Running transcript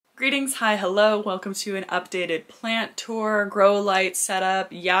Greetings, hi, hello, welcome to an updated plant tour, grow light setup,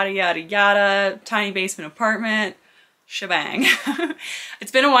 yada yada yada, tiny basement apartment, shebang.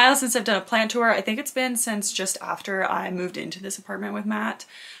 It's been a while since I've done a plant tour. I think it's been since just after I moved into this apartment with Matt.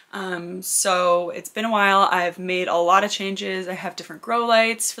 So it's been a while. I've made a lot of changes. I have different grow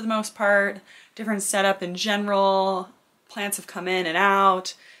lights for the most part, different setup in general. Plants have come in and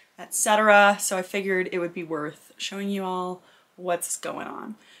out, etc. So I figured it would be worth showing you all what's going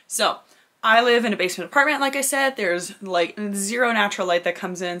on. So I live in a basement apartment, like I said. There's like zero natural light that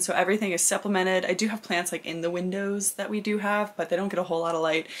comes in, so everything is supplemented. I do have plants like in the windows that we do have, but they don't get a whole lot of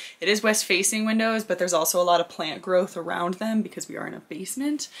light. It is west facing windows, but there's also a lot of plant growth around them because we are in a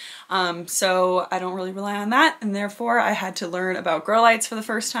basement. So I don't really rely on that, and therefore I had to learn about grow lights for the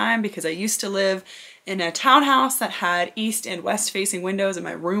first time because I used to live in a townhouse that had east and west facing windows, and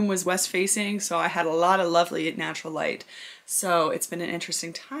my room was west facing, so I had a lot of lovely natural light. So it's been an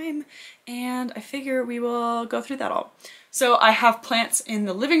interesting time, and I figure we will go through that all. So I have plants in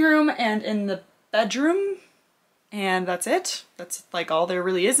the living room and in the bedroom, and that's it. That's like all there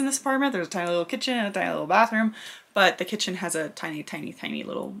really is in this apartment. There's a tiny little kitchen and a tiny little bathroom, but the kitchen has a tiny, tiny, tiny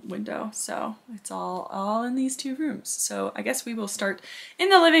little window. So it's all in these two rooms. So I guess we will start in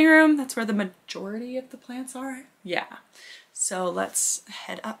the living room. That's where the majority of the plants are. Yeah. So let's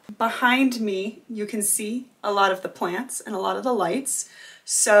head up. Behind me, you can see a lot of the plants and a lot of the lights.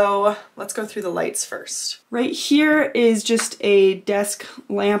 So let's go through the lights first. Right here is just a desk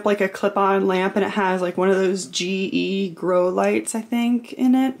lamp, like a clip-on lamp, and it has like one of those GE grow lights, I think,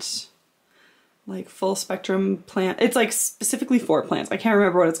 in it. Like full spectrum plant. It's like specifically for plants. I can't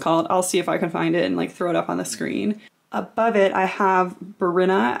remember what it's called. I'll see if I can find it and like throw it up on the screen. Above it, I have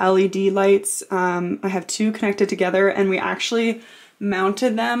Barina LED lights. I have two connected together, and we actually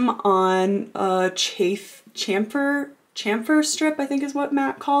mounted them on a chamfer strip, I think is what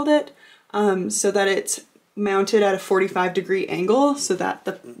Matt called it, so that it's mounted at a 45-degree angle so that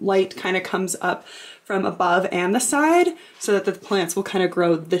the light kind of comes up from above and the side so that the plants will kind of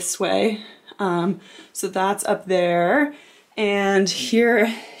grow this way. So that's up there. And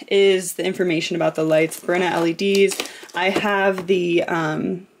here is the information about the lights. Barina LEDs. I have the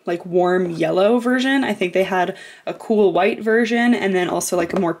like warm yellow version. I think they had a cool white version and then also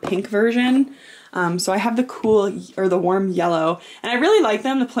like a more pink version. So I have the cool or the warm yellow, and I really like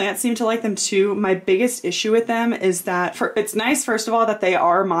them. The plants seem to like them too. My biggest issue with them is that it's nice, first of all, that they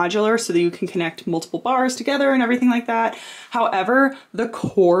are modular so that you can connect multiple bars together and everything like that. However, the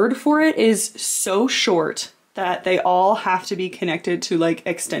cord for it is so short that they all have to be connected to like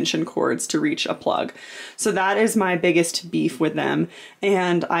extension cords to reach a plug. So that is my biggest beef with them.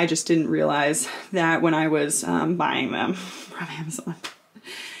 And I just didn't realize that when I was buying them from Amazon.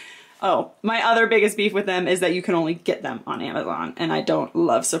 Oh, my other biggest beef with them is that you can only get them on Amazon, and I don't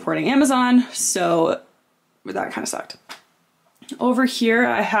love supporting Amazon, so that kind of sucked. Over here,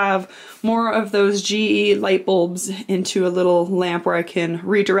 I have more of those GE light bulbs into a little lamp where I can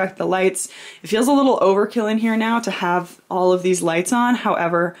redirect the lights. It feels a little overkill in here now to have all of these lights on.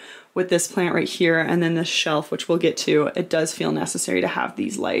 However, with this plant right here and then this shelf, which we'll get to, it does feel necessary to have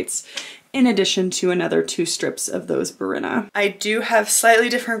these lights in addition to another two strips of those Barina. I do have slightly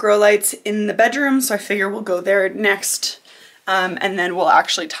different grow lights in the bedroom, so I figure we'll go there next. And then we'll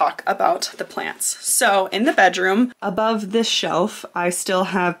actually talk about the plants. So in the bedroom, above this shelf, I still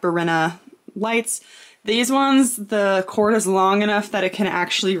have Barina lights. These ones, the cord is long enough that it can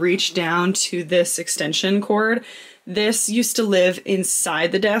actually reach down to this extension cord. This used to live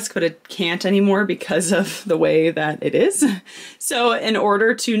inside the desk, but it can't anymore because of the way that it is. So in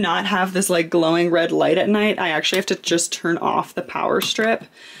order to not have this like glowing red light at night, I actually have to just turn off the power strip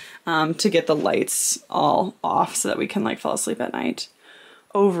to get the lights all off so that we can like fall asleep at night.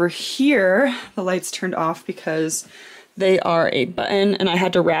 Over here, the lights turned off because they are a button, and I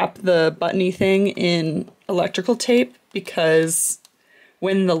had to wrap the buttony thing in electrical tape because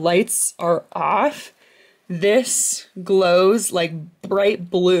when the lights are off, this glows like bright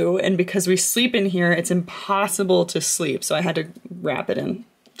blue, and because we sleep in here, it's impossible to sleep, so I had to wrap it in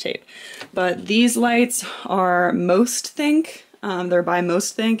tape. But these lights are Most Think. They're by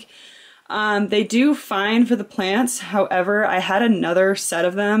Most Think. They do fine for the plants. However, I had another set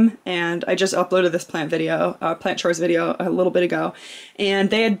of them, and I just uploaded this plant chores video a little bit ago, and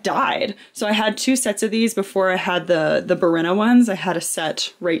they had died. So I had two sets of these before I had the Barina ones. I had a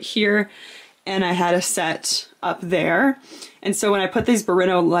set right here, and I had a set up there. And so when I put these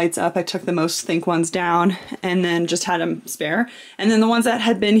Barina lights up, I took the Most Think ones down and then just had them spare. And then the ones that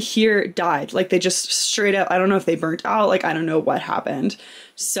had been here died. Like they just straight up, I don't know if they burnt out, like I don't know what happened.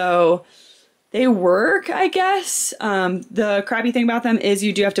 So They work, I guess. The crappy thing about them is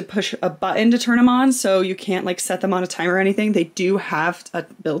you do have to push a button to turn them on, so you can't like set them on a timer or anything. They do have a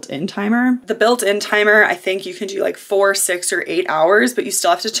built-in timer. The built-in timer, I think you can do like 4, 6, or 8 hours, but you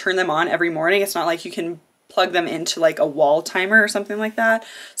still have to turn them on every morning. It's not like you can plug them into like a wall timer or something like that.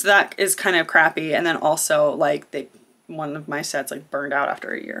 So that is kind of crappy. And then also like one of my sets like burned out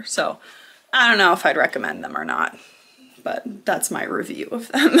after a year. So I don't know if I'd recommend them or not, but that's my review of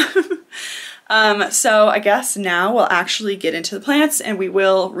them. So I guess now we'll actually get into the plants and we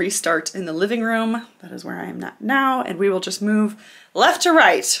will restart in the living room. That is where I am at now, and we will just move left to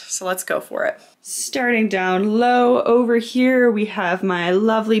right. So let's go for it. Starting down low over here, we have my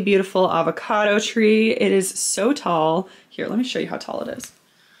lovely, beautiful avocado tree. It is so tall. Here, let me show you how tall it is.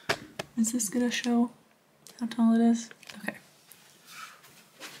 Is this gonna show how tall it is? Okay.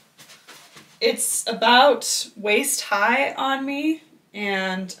 It's about waist high on me,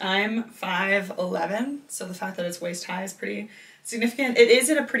 and I'm 5'11", so the fact that it's waist high is pretty significant. It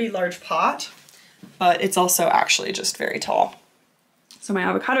is in a pretty large pot, but it's also actually just very tall. So my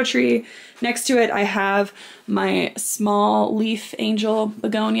avocado tree, next to it I have my small leaf angel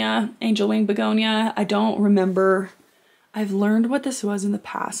wing begonia. I don't remember, I've learned what this was in the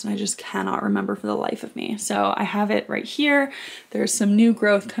past and I just cannot remember for the life of me. So I have it right here. There's some new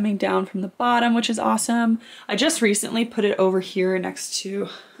growth coming down from the bottom, which is awesome. I just recently put it over here next to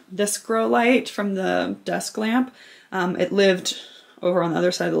this grow light from the desk lamp. It lived over on the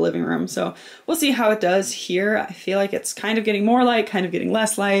other side of the living room, so we'll see how it does here. I feel like it's kind of getting more light, kind of getting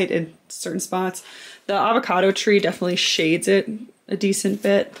less light in certain spots. The avocado tree definitely shades it a decent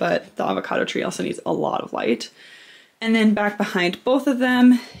bit, but the avocado tree also needs a lot of light. And then back behind both of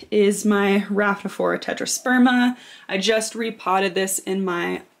them is my Rhaphidophora tetrasperma. I just repotted this in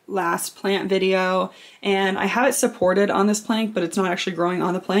my last plant video, and I have it supported on this plank, but it's not actually growing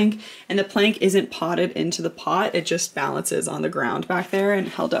on the plank, and the plank isn't potted into the pot. It just balances on the ground back there and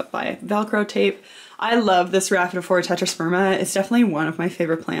held up by Velcro tape. I love this Rhaphidophora tetrasperma. It's definitely one of my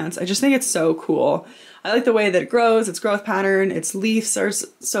favorite plants. I just think it's so cool. I like the way that it grows, its growth pattern, its leaves are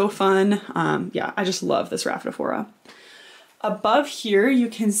so fun. Yeah, I just love this Rhaphidophora. Above here you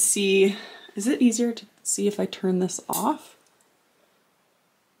can see, is it easier to see if I turn this off?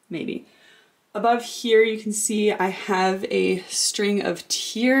 Maybe. Above here you can see I have a string of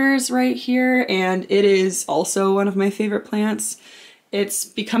tears right here, and it is also one of my favorite plants. It's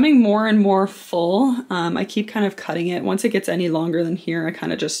becoming more and more full. I keep kind of cutting it. Once it gets any longer than here, I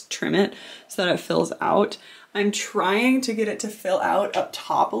kind of just trim it so that it fills out. I'm trying to get it to fill out up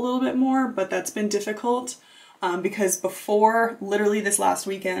top a little bit more, but that's been difficult. Because before, literally this last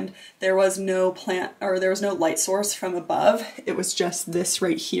weekend, there was no light source from above. It was just this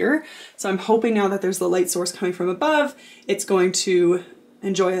right here. So I'm hoping now that there's the light source coming from above, it's going to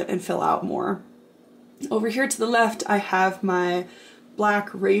enjoy it and fill out more. Over here to the left, I have my Black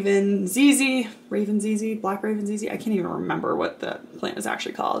Raven ZZ, Black Raven ZZ. I can't even remember what the plant is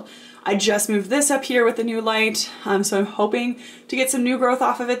actually called. I just moved this up here with the new light, so I'm hoping to get some new growth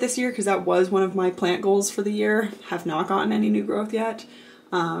off of it this year, because that was one of my plant goals for the year. Have not gotten any new growth yet,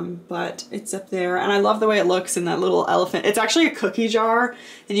 but it's up there, and I love the way it looks in that little elephant. It's actually a cookie jar,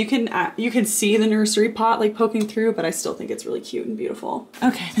 and you can see the nursery pot like poking through, but I still think it's really cute and beautiful.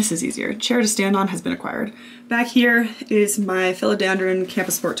 Okay, this is easier. Chair to stand on has been acquired. Back here is my Philodendron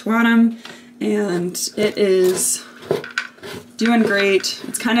camposportuanum, and it is doing great.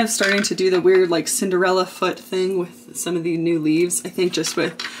 It's kind of starting to do the weird like Cinderella foot thing with some of the new leaves. I think just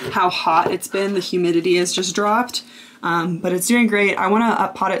with how hot it's been, the humidity has just dropped. But it's doing great. I want to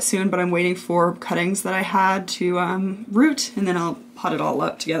pot it soon, but I'm waiting for cuttings that I had to root, and then I'll pot it all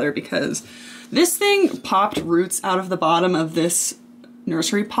up together, because this thing popped roots out of the bottom of this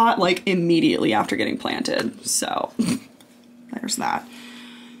nursery pot like immediately after getting planted. So there's that.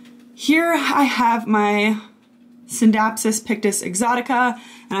 Here I have my Scindapsus pictus exotica,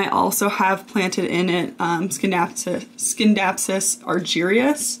 and I also have planted in it Scindapsus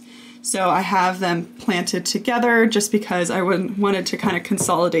argyrius. So I have them planted together just because I wanted to kind of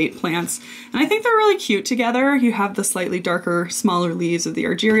consolidate plants. And I think they're really cute together. You have the slightly darker, smaller leaves of the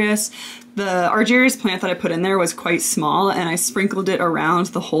argyrius. The argyrius plant that I put in there was quite small, and I sprinkled it around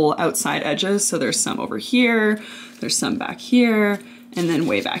the whole outside edges. So there's some over here, there's some back here, and then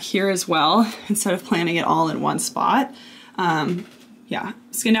way back here as well, instead of planting it all in one spot. yeah,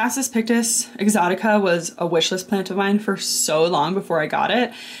 Scindapsus pictus exotica was a wish list plant of mine for so long before I got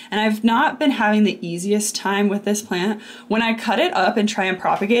it, and I've not been having the easiest time with this plant. When I cut it up and try and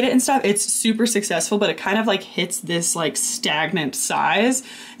propagate it and stuff, it's super successful, but it kind of like hits this like stagnant size,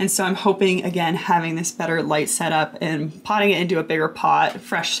 and so I'm hoping, again, having this better light setup and potting it into a bigger pot,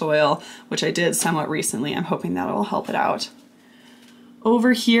 fresh soil, which I did somewhat recently, I'm hoping that'll help it out.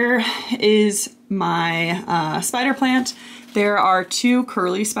 Over here is my spider plant. There are two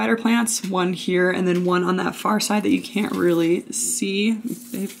curly spider plants, one here and then one on that far side that you can't really see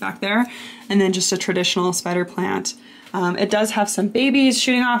back there, and then just a traditional spider plant. It does have some babies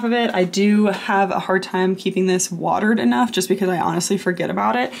shooting off of it. I do have a hard time keeping this watered enough just because I honestly forget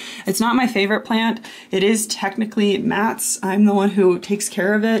about it. It's not my favorite plant. It is technically Matt's. I'm the one who takes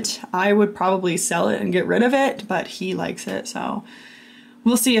care of it. I would probably sell it and get rid of it, but he likes it, so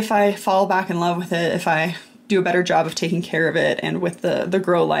we'll see if I fall back in love with it, if I do a better job of taking care of it and with the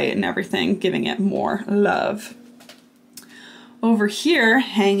grow light and everything, giving it more love. Over here,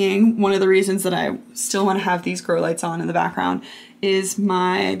 hanging, one of the reasons that I still want to have these grow lights on in the background is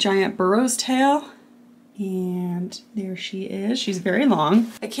my giant burro's tail. And there she is. She's very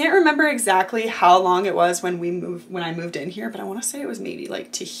long. I can't remember exactly how long it was when I moved in here, but I want to say it was maybe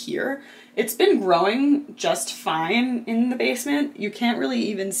like to here. It's been growing just fine in the basement. You can't really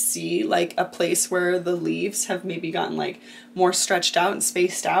even see like a place where the leaves have maybe gotten like more stretched out and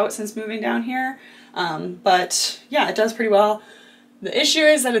spaced out since moving down here. But yeah, it does pretty well. The issue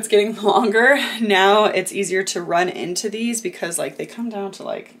is that it's getting longer. Now it's easier to run into these because like they come down to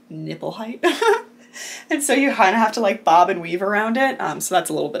like nipple height. And so you kind of have to like bob and weave around it. So that's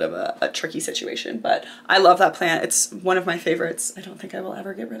a little bit of a tricky situation, but I love that plant. It's one of my favorites. I don't think I will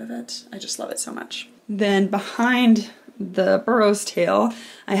ever get rid of it. I just love it so much. Then behind the burro's tail,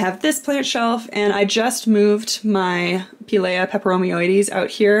 I have this plant shelf, and I just moved my Pilea peperomioides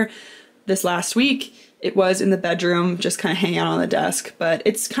out here this last week. It was in the bedroom, just kind of hanging out on the desk, but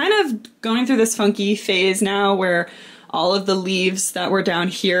it's kind of going through this funky phase now where all of the leaves that were down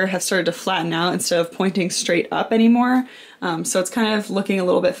here have started to flatten out instead of pointing straight up anymore. So it's kind of looking a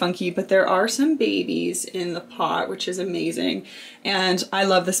little bit funky, but there are some babies in the pot, which is amazing. And I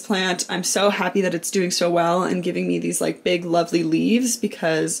love this plant. I'm so happy that it's doing so well and giving me these like big, lovely leaves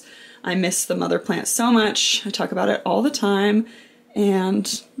because I miss the mother plant so much. I talk about it all the time.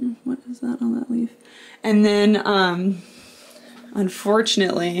 And what is that on that leaf? And then,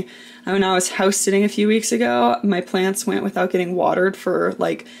 unfortunately, when I was house sitting a few weeks ago, my plants went without getting watered for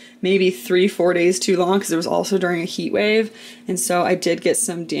like maybe 3-4 days too long because it was also during a heat wave. And so I did get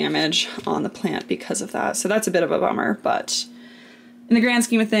some damage on the plant because of that. So that's a bit of a bummer, but in the grand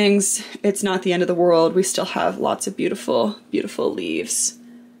scheme of things, it's not the end of the world. We still have lots of beautiful, beautiful leaves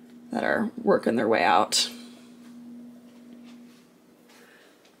that are working their way out.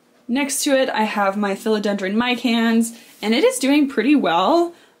 Next to it, I have my philodendron micans, and it is doing pretty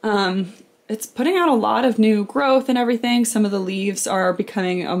well. It's putting out a lot of new growth and everything. Some of the leaves are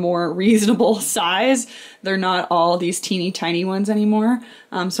becoming a more reasonable size. They're not all these teeny tiny ones anymore.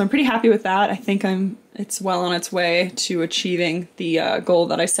 So I'm pretty happy with that. I think it's well on its way to achieving the goal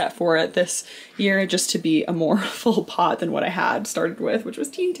that I set for it this year, just to be a more full pot than what I had started with, which was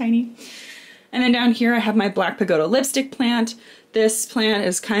teeny tiny. And then down here I have my black pagoda lipstick plant. This plant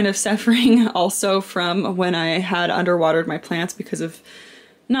is kind of suffering also from when I had underwatered my plants because of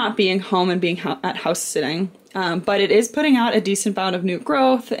not being home and being at house sitting. But it is putting out a decent amount of new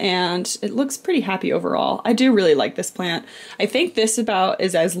growth and it looks pretty happy overall. I do really like this plant. I think this about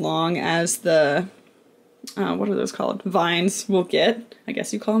is as long as the, what are those called? Vines will get, I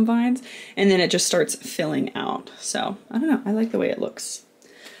guess you call them vines. And then it just starts filling out. So I don't know, I like the way it looks.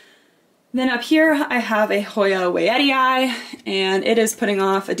 Then up here I have a Hoya Weyettii, and it is putting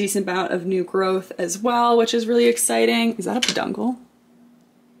off a decent amount of new growth as well, which is really exciting. Is that a peduncle?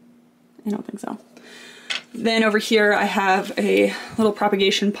 I don't think so. Then over here I have a little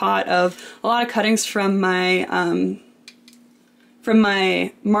propagation pot of a lot of cuttings from my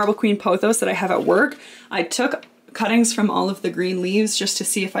Marble Queen pothos that I have at work. I took cuttings from all of the green leaves just to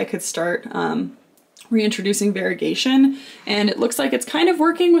see if I could start reintroducing variegation, and it looks like it's kind of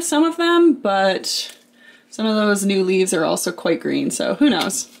working with some of them, but some of those new leaves are also quite green, so who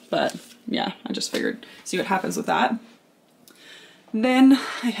knows. But yeah, I just figured see what happens with that. Then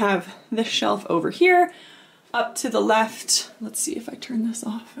I have this shelf over here. Up to the left, let's see if I turn this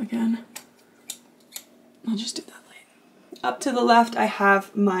off again. I'll just do that later. Up to the left I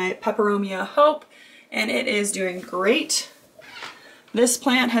have my Peperomia Hope, and it is doing great. This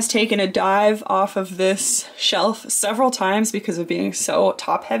plant has taken a dive off of this shelf several times because of being so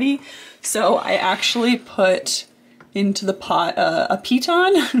top heavy. So I actually put into the pot a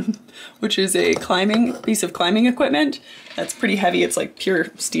piton, which is a piece of climbing equipment. That's pretty heavy. It's like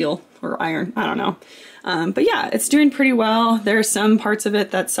pure steel or iron, I don't know. But yeah, it's doing pretty well. There are some parts of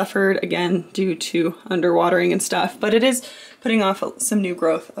it that suffered, again, due to underwatering and stuff, but it is putting off some new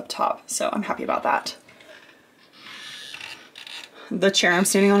growth up top, so I'm happy about that. The chair I'm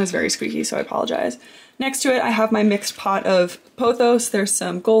standing on is very squeaky, so I apologize. Next to it, I have my mixed pot of pothos. There's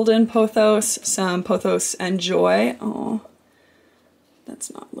some golden pothos, some pothos and joy. Oh,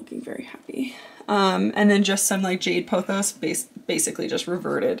 that's not looking very happy. And then just some like jade pothos, basically just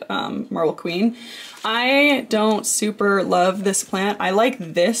reverted marble queen. I don't super love this plant. I like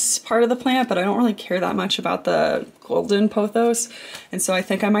this part of the plant, but I don't really care that much about the golden pothos. And so I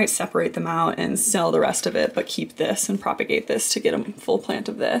think I might separate them out and sell the rest of it, but keep this and propagate this to get a full plant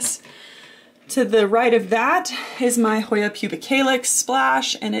of this. To the right of that is my Hoya pubicalyx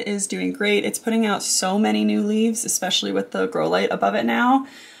splash, and it is doing great. It's putting out so many new leaves, especially with the grow light above it now.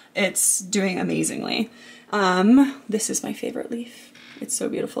 It's doing amazingly. This is my favorite leaf. It's so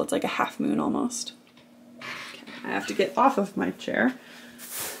beautiful. It's like a half moon almost. Okay, I have to get off of my chair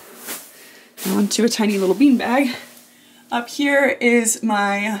onto a tiny little bean bag. Up here is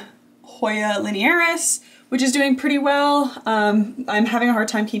my Hoya linearis, which is doing pretty well. I'm having a hard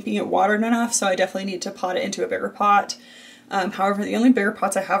time keeping it watered enough, so I definitely need to pot it into a bigger pot. However, the only bigger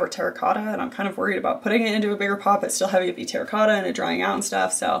pots I have are terracotta, and I'm kind of worried about putting it into a bigger pot, but still having it be terracotta and it drying out and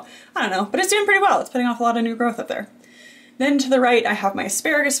stuff, so I don't know. But it's doing pretty well. It's putting off a lot of new growth up there. Then to the right, I have my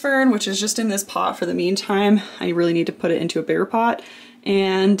asparagus fern, which is just in this pot for the meantime. I really need to put it into a bigger pot,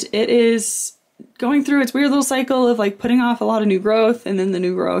 and it is going through its weird little cycle of like putting off a lot of new growth, and then the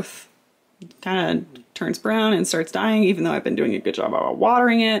new growth kind of turns brown and starts dying, even though I've been doing a good job about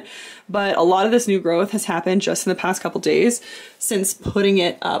watering it. But a lot of this new growth has happened just in the past couple days since putting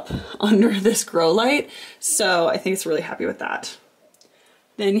it up under this grow light. So I think it's really happy with that.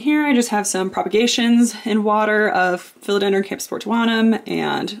 Then here I just have some propagations in water of Philodendron campus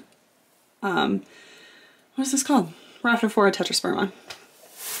and what is this called? Rhaphidophora tetrasperma.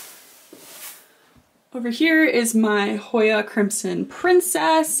 Over here is my Hoya Crimson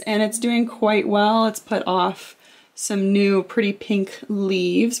Princess, and it's doing quite well. It's put off some new pretty pink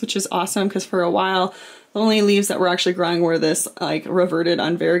leaves, which is awesome because for a while the only leaves that were actually growing were this like reverted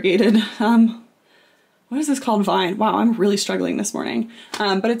unvariegated, what is this called? Vine. Wow, I'm really struggling this morning.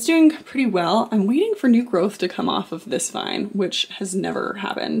 But it's doing pretty well. I'm waiting for new growth to come off of this vine, which has never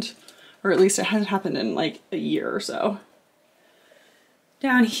happened, or at least it hasn't happened in like a year or so.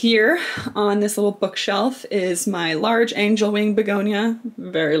 Down here on this little bookshelf is my large angel wing begonia,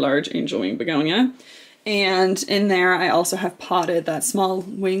 very large angel wing begonia. And in there I also have potted that small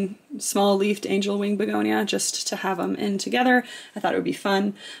leafed angel wing begonia just to have them in together. I thought it would be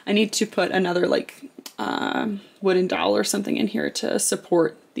fun. I need to put another like wooden dowel or something in here to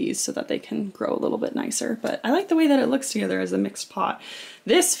support these so that they can grow a little bit nicer. But I like the way that it looks together as a mixed pot.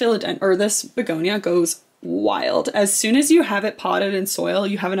 This this begonia goes wild. As soon as you have it potted in soil,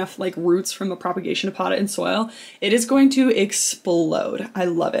 you have enough like roots from a propagation to pot it in soil, it is going to explode. I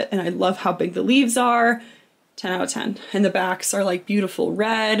love it. And I love how big the leaves are. 10 out of 10. And the backs are like beautiful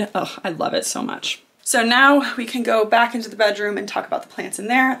red. Oh, I love it so much. So now we can go back into the bedroom and talk about the plants in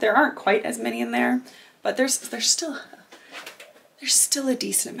there. There aren't quite as many in there, but there's still a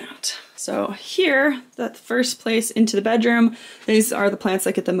decent amount. So here, the first place into the bedroom, these are the plants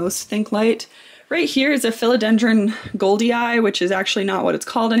that get the most think light. Right here is a Philodendron goldii, which is actually not what it's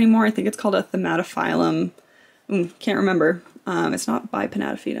called anymore. I think it's called a Thematophyllum. Can't remember. It's not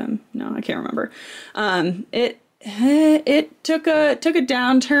Bipennatophyllum. No, I can't remember. It took a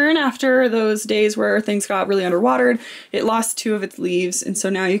downturn after those days where things got really underwatered. It lost 2 of its leaves, and so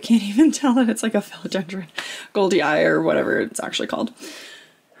now you can't even tell that it's like a Philodendron goldii or whatever it's actually called.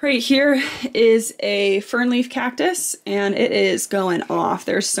 Right here is a fern leaf cactus, and it is going off.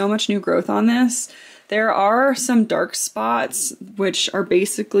 There's so much new growth on this. There are some dark spots, which are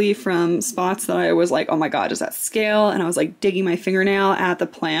basically from spots that I was like, oh my god, is that scale? And I was like digging my fingernail at the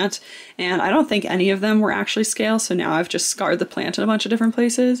plant, and I don't think any of them were actually scale, so now I've just scarred the plant in a bunch of different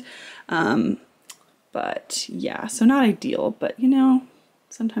places. But yeah, so not ideal, but you know,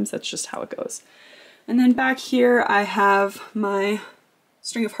 sometimes that's just how it goes. And then back here I have my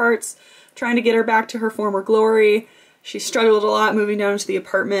string of hearts, trying to get her back to her former glory. She struggled a lot moving down into the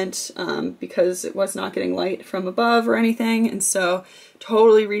apartment because it was not getting light from above or anything, and so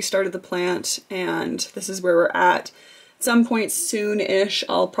totally restarted the plant, and this is where we're at. At some point soon-ish,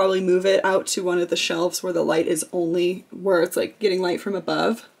 I'll probably move it out to one of the shelves where the light is only, where it's like getting light from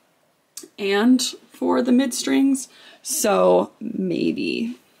above and for the mid strings, so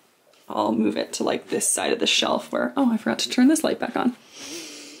maybe I'll move it to like this side of the shelf where, oh, I forgot to turn this light back on,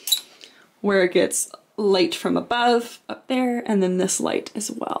 where it gets light from above up there, and then this light as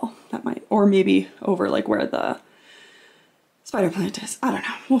well. That might, or maybe over like where the spider plant is. I don't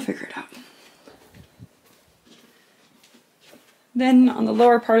know, we'll figure it out. Then on the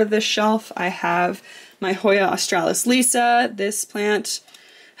lower part of this shelf, I have my Hoya australis Lisa. This plant,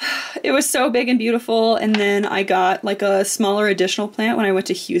 it was so big and beautiful, and then I got like a smaller additional plant when I went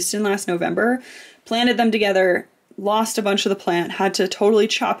to Houston last November, planted them together, lost a bunch of the plant, had to totally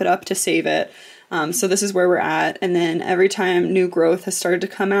chop it up to save it. So this is where we're at, and then every time new growth has started to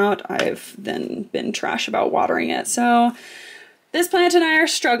come out, I've then been trash about watering it. So this plant and I are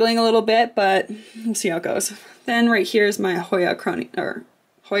struggling a little bit, but we'll see how it goes. Then right here is my Croniana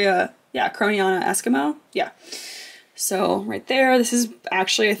Eskimo. Yeah. So right there, this is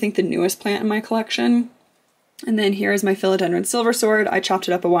actually, I think, the newest plant in my collection. And then here is my Philodendron Silver Sword. I chopped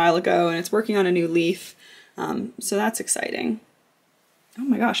it up a while ago, and it's working on a new leaf. So that's exciting. Oh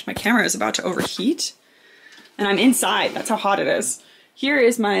my gosh, my camera is about to overheat. And I'm inside, that's how hot it is. Here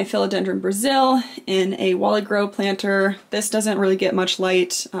is my Philodendron Brazil in a Wally Grow planter. This doesn't really get much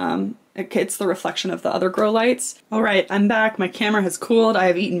light. It's the reflection of the other grow lights. All right, I'm back. My camera has cooled. I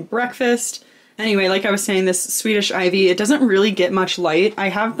have eaten breakfast. Anyway, like I was saying, this Swedish ivy, it doesn't really get much light. I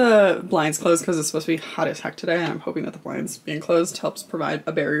have the blinds closed because it's supposed to be hot as heck today, and I'm hoping that the blinds being closed helps provide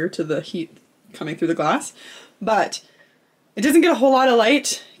a barrier to the heat coming through the glass. But it doesn't get a whole lot of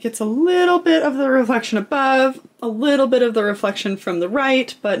light. It gets a little bit of the reflection above, a little bit of the reflection from the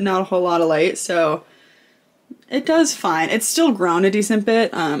right, but not a whole lot of light, so it does fine. It's still grown a decent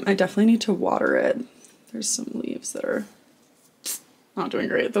bit. I definitely need to water it. There's some leaves that are not doing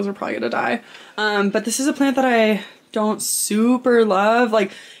great. Those are probably gonna die. But this is a plant that I don't super love.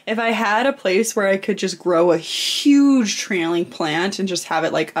 Like, if I had a place where I could just grow a huge trailing plant and just have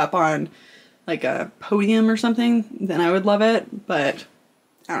it like up on like a podium or something, then I would love it, but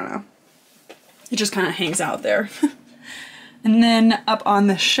I don't know. It just kind of hangs out there. And then up on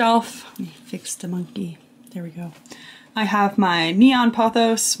the shelf, let me fix the monkey. There we go. I have my Neon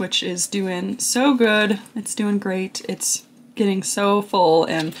Pothos, which is doing so good. It's doing great. It's getting so full,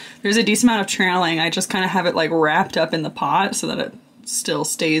 and there's a decent amount of trailing. I just kind of have it like wrapped up in the pot so that it still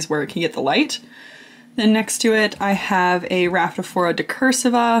stays where it can get the light. Then next to it, I have a Rhaphidophora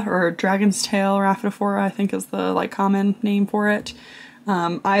decursiva, or Dragon's Tail Rhaphidophora, I think is the like common name for it.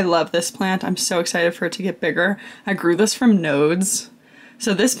 I love this plant. I'm so excited for it to get bigger. I grew this from nodes.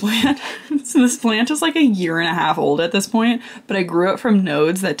 So this plant is like 1.5 years old at this point, but I grew it from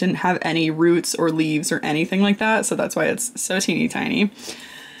nodes that didn't have any roots or leaves or anything like that, so that's why it's so teeny tiny.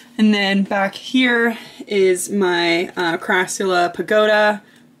 And then back here is my Crassula Pagoda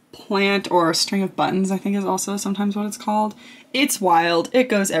plant, or string of buttons, I think is also sometimes what it's called. It's wild. It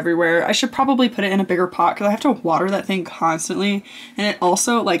goes everywhere. I should probably put it in a bigger pot because I have to water that thing constantly. And it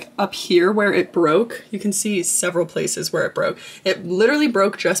also, like up here where it broke, you can see several places where it broke. It literally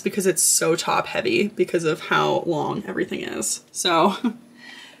broke just because it's so top heavy because of how long everything is. So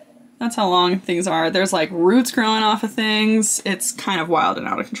that's how long things are. There's like roots growing off of things. It's kind of wild and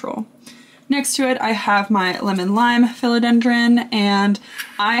out of control. Next to it, I have my lemon lime philodendron, and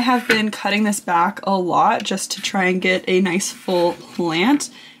I have been cutting this back a lot just to try and get a nice full plant,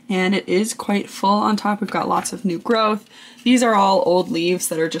 and it is quite full on top. We've got lots of new growth. These are all old leaves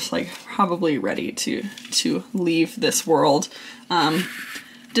that are just like probably ready to leave this world.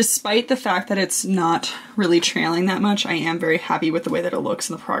 Despite the fact that it's not really trailing that much, I am very happy with the way that it looks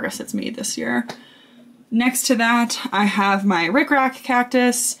and the progress it's made this year. Next to that, I have my rickrack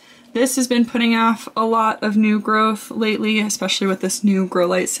cactus. This has been putting off a lot of new growth lately, especially with this new grow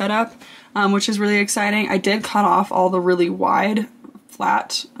light setup, which is really exciting. I did cut off all the really wide,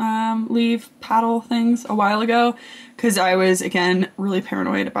 flat leaf paddle things a while ago because I was, again, really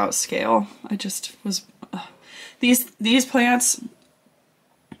paranoid about scale. I just was... These plants,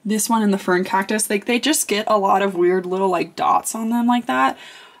 this one and the fern cactus, like they just get a lot of weird little like dots on them like that,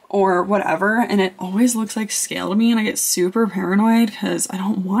 or whatever, and it always looks like scale to me, and I get super paranoid because I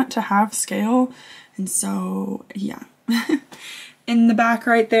don't want to have scale, and so yeah. In the back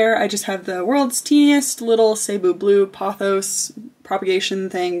right there, I just have the world's teeniest little Cebu Blue Pothos propagation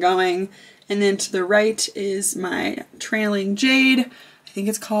thing going, and then to the right is my trailing jade. I think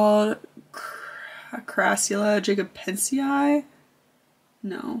it's called Crassula jacobensii?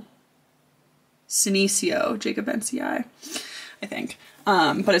 No. Senecio jacobensii, I think.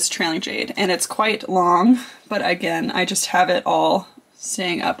 But it's trailing jade, and it's quite long, but again, I just have it all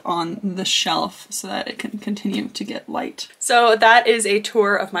staying up on the shelf so that it can continue to get light. So that is a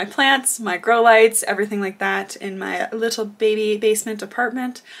tour of my plants, my grow lights, everything like that in my little baby basement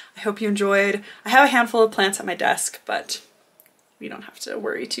apartment. I hope you enjoyed. I have a handful of plants at my desk, but we don't have to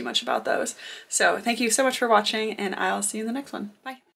worry too much about those. So thank you so much for watching, and I'll see you in the next one. Bye.